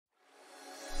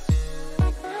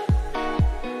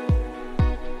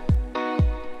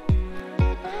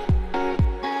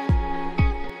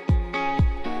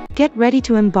get ready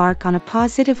to embark on a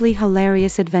positively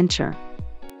hilarious adventure.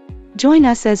 Join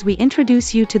us as we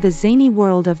introduce you to the zany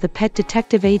world of the Pet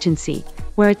Detective Agency,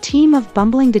 where a team of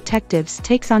bumbling detectives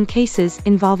takes on cases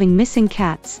involving missing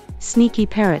cats, sneaky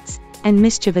parrots, and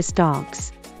mischievous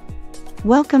dogs.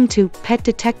 Welcome to Pet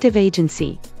Detective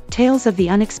Agency, Tales of the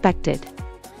Unexpected.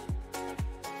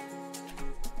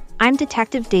 I'm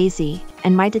Detective Daisy,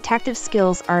 and my detective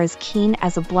skills are as keen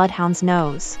as a bloodhound's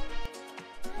nose.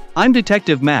 I'm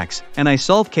Detective Max, and I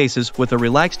solve cases with a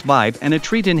relaxed vibe and a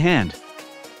treat in hand.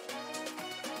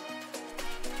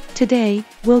 Today,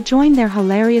 we'll join their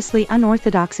hilariously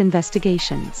unorthodox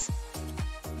investigations.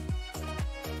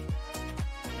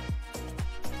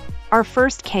 Our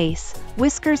first case,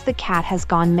 Whiskers the cat has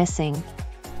gone missing.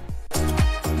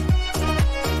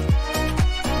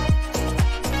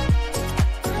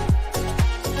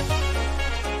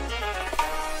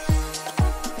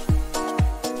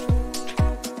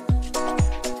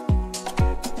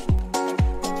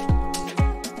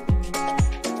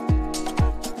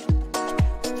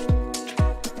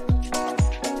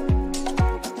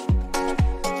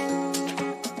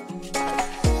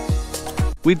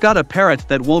 We've got a parrot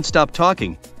that won't stop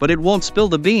talking, but it won't spill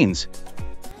the beans.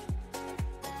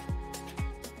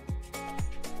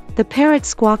 The parrot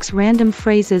squawks random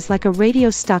phrases like a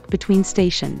radio stuck between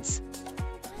stations.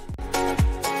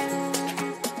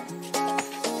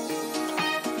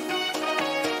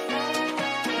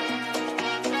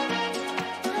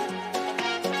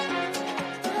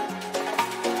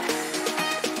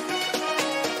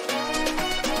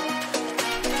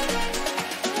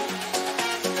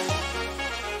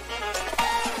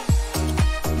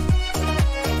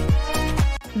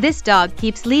 This dog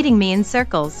keeps leading me in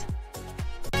circles.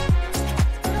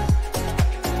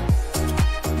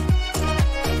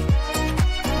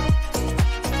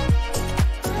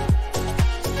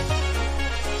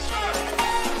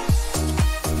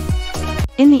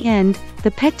 In the end, the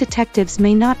pet detectives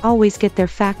may not always get their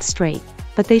facts straight,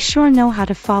 but they sure know how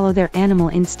to follow their animal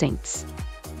instincts.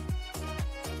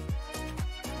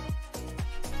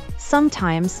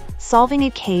 Sometimes, solving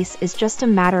a case is just a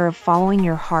matter of following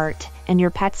your heart and your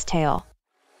pet's tail.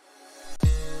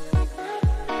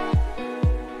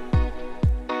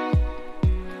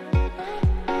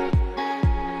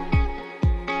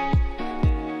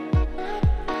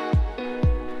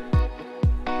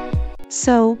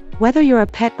 So, whether you're a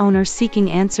pet owner seeking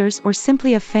answers or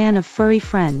simply a fan of furry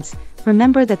friends,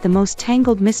 remember that the most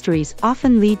tangled mysteries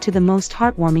often lead to the most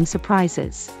heartwarming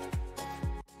surprises.